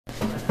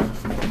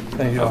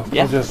Thank you.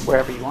 Yeah, I'll just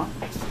wherever you want.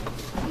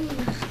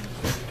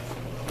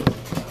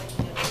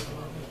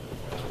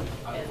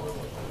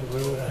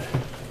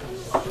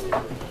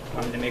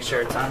 Want me to make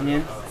sure it's on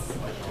you?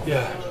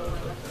 Yeah.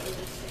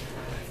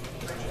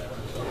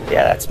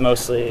 Yeah, that's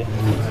mostly...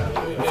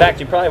 In fact,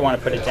 you probably want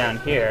to put it down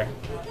here.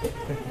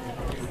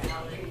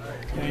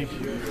 Thank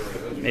you.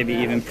 Maybe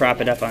even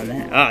prop it up on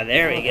that. Oh,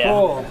 there we go.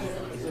 Cool.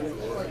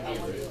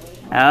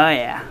 Oh,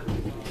 yeah.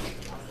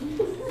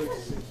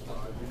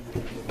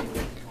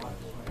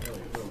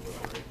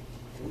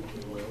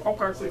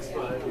 Okay.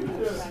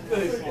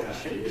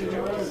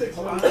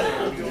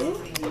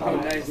 Oh,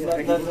 nice.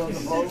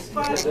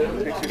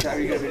 Pictures, how are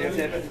you going to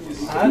videotape it?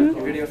 Huh? You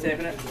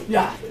videotaping it?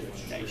 Yeah.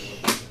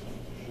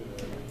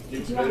 Do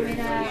you want me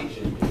to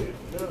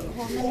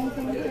hold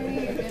anything for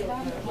you? You're good,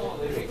 Bob?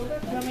 Do you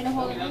want me to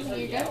hold anything?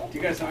 You're good? Do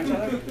you guys know each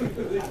other?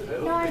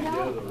 No, I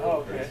don't.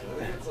 Oh, okay.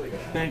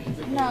 Thank you.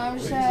 No, I'm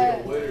just a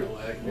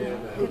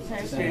good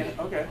person.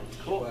 Okay,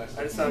 cool. I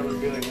just thought it would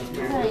be like this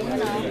weird. So, you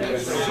know,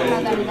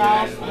 how them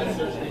golf.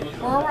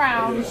 We're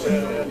around.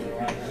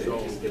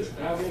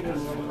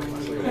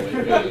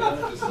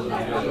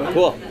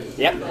 Cool.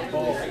 Yep.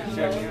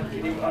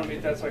 Can you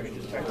unmute that so I can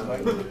just check the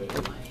mic?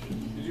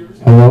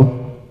 Hello?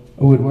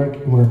 Oh, it works.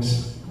 It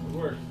works.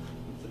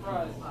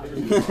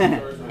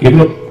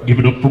 Give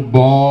it up for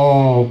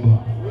Bob.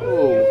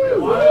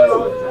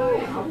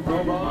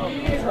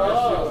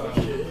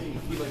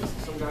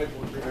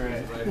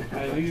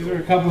 These are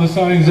a couple of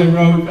songs I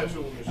wrote.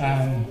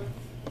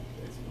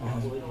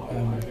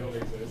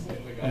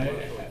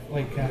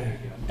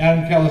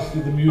 Adam Kellis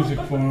did the music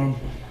for him,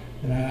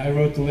 and I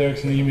wrote the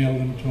lyrics and emailed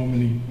them to him,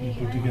 and he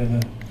put together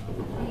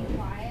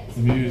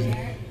the music.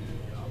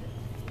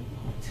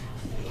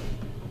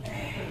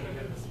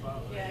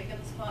 Yeah, I got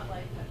the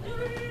spotlight.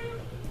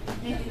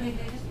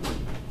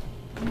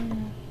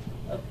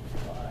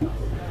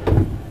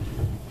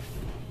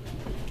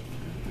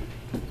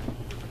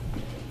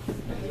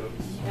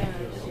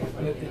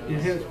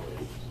 It has.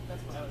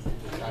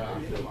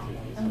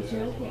 I'm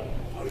joking.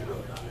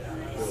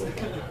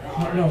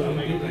 No.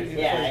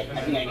 Yeah, I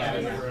think I got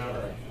it now.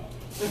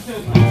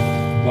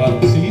 While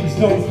the seeds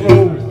don't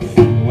grow in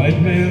the white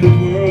man's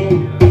world,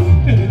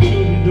 and the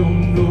children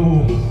don't know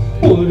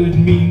what it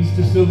means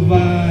to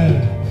survive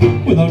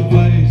without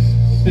vice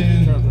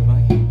and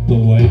the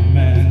white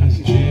man's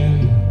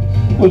chin,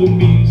 what it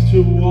means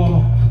to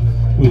walk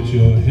with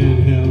your head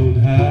held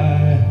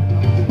high,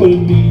 what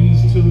it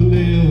means to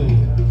live,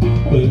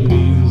 what it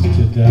means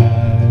to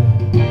die.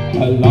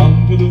 I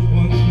long to look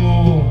once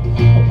more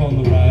upon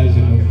the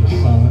rising of the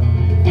sun,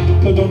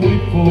 but don't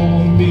weep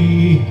for me,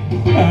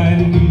 I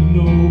need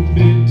no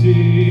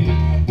pity.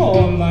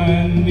 All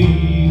I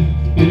need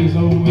is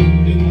a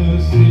wind in the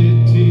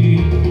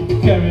city to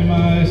carry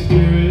my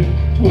spirit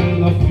to where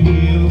the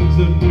fields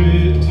are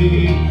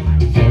pretty,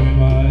 to carry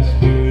my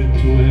spirit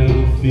to where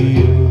the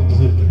fields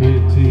are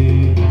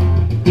pretty.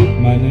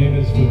 My name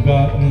is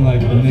forgotten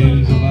like the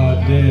names of our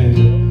dead.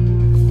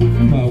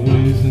 My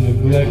ways are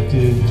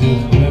neglected,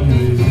 just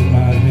memories in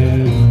my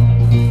head.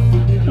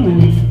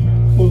 Weep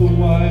for the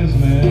wise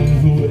men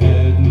who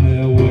had in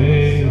their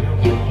way,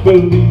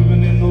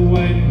 believing in the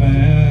white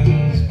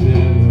man's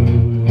better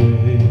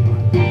way.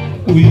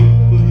 Weep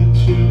for the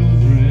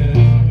children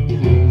who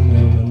will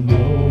never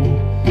know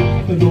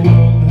that the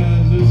world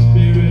has a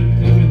spirit,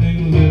 everything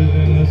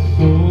living a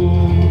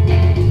soul.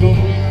 Don't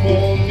weep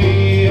for me,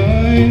 I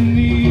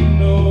need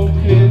no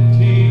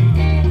pity.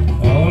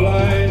 All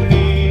I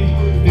need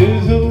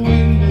is a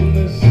wind in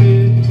the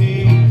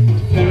city to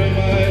carry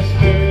my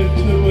spirit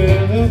to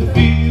where the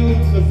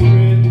fields are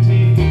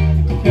pretty,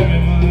 to carry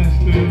my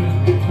spirit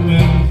to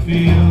where the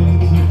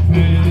fields are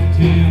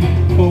pretty.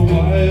 For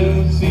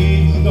wild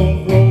seeds don't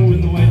grow in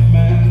the white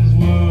man's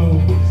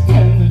world,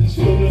 and the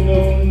children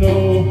don't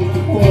know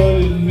what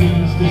it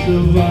means to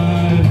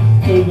survive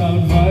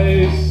without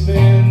vice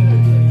and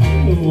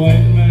the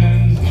white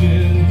man's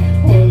gin,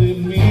 what it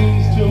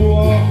means to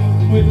walk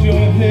with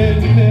your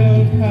head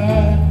held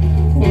high,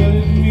 what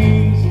it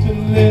means to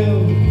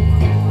live,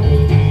 what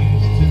it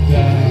means to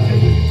die.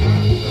 The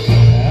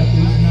path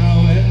is now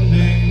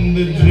ending,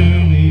 the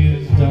journey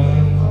is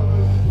done.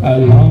 I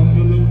long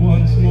to look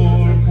once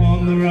more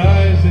upon the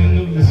rising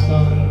of the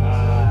sun,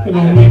 but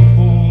don't weep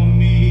for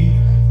me,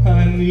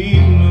 I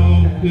need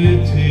no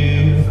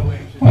pity.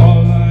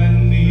 All I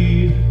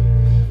need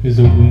is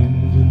a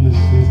wind in the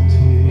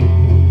city.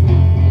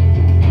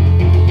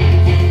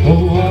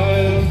 Oh,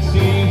 wild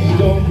seeds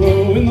don't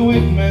grow in the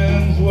white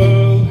man's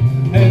world,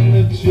 and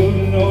the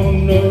children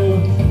don't know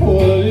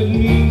what it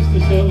means to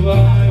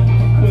survive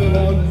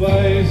without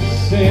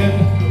vice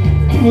and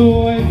the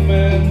white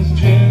man's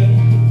gin,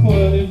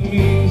 what it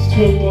means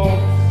to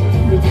walk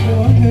with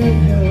your head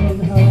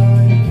held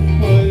high,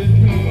 what it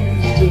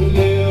means to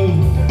live,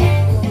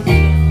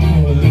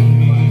 what it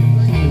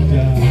means to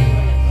die.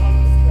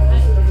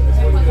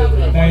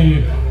 Thank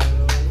you.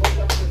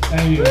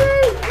 Thank you.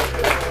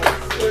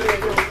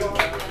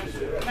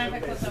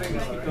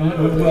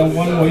 Well,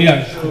 one more,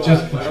 yeah,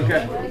 just.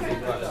 Okay.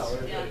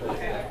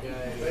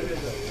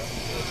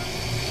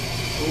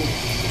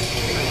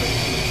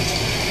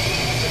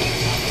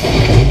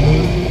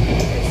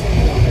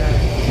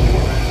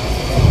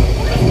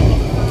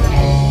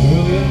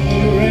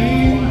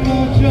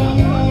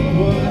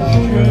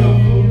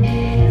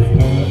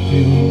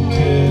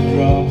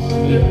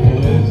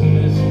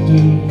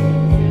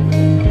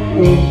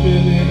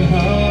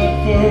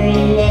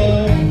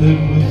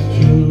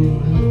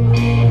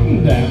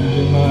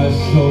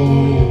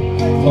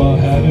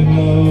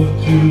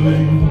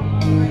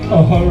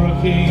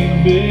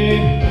 hurricane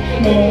big,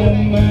 no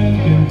man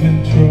can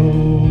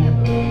control.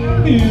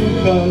 You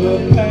cut a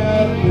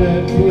path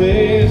that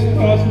plays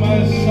across my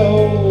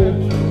soul,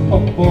 a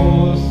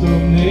force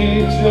of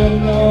nature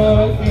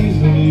not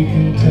easily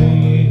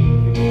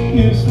contained.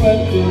 You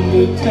swept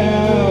into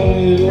town,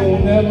 it'll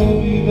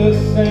never be the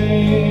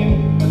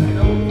same.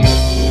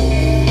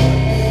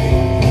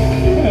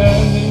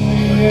 And in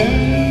the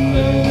end,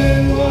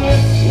 then what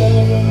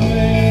shall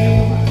remain?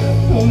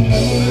 The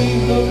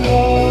memories of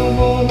love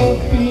or the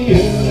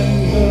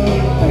feelings of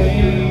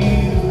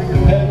pain.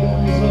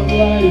 Petals of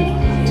life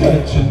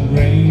touching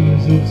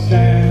grains of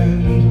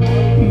sand,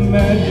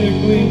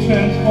 magically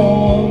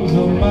transforms a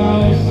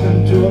mouse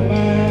into a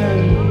man.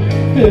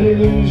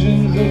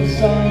 Illusions of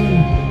sun,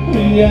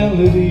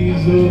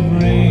 realities of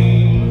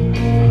rain.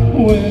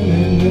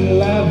 Women in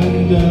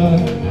lavender,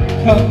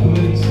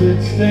 couplets that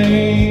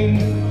stain.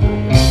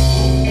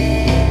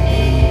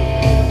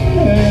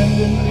 And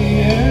in the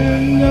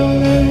end, oh,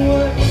 then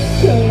what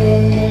shall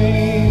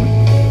remain?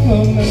 The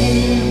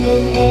memories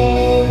of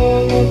love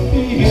or the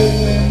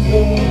feelings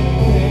of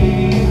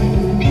pain.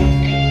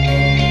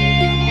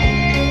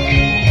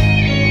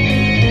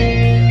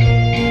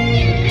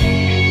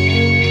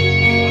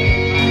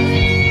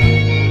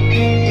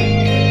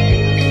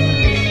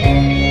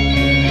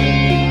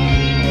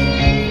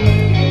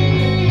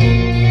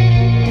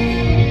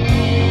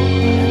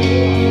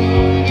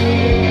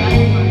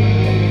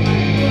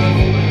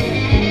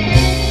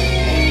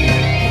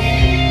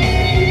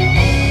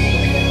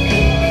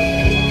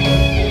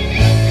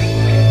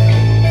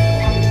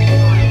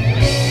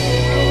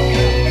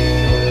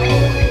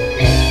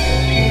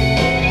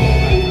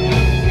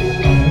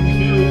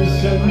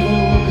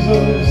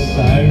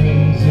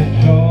 Sirens that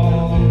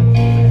call,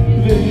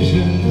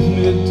 visions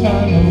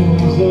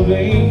mid-tunnels of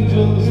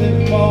angels that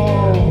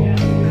fall,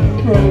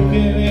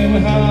 broken in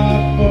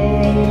heart for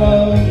a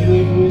love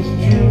that was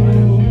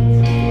true.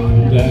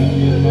 Down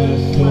in my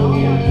soul,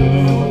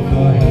 girl, if I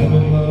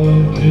haven't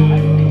loved you.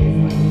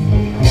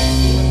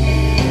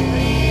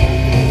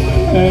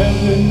 And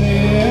in the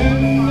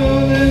end, oh,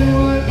 then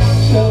what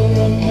shall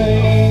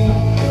remain?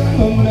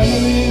 The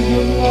memories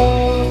of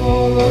love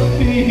or the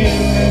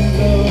feelings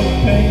of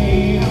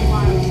pain.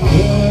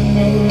 In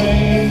the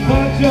rain,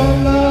 but your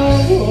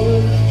love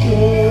was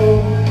true.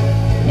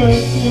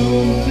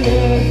 Perfume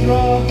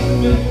teardrops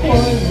with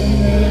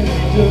poisonous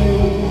dew.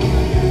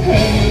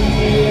 And in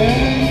the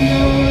end,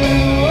 oh,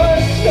 then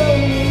what shall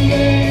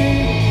remain?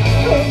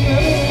 The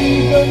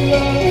memories of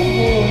love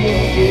or the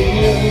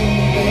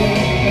feelings of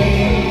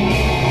pain.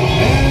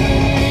 And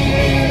in the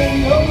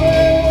end, oh,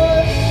 then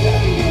what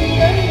shall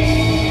remain?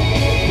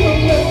 The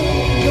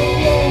memories of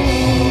love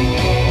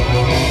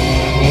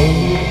or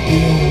the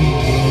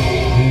feelings of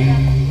pain.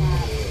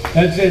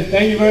 That's it.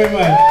 Thank you very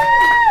much.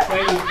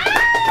 Thank you.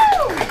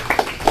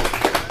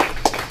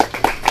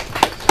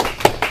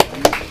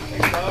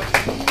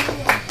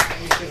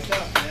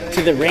 To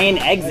the rain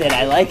exit,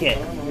 I like it.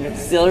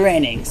 Still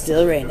raining,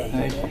 still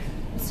raining.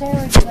 Sir,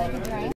 would you like a drink?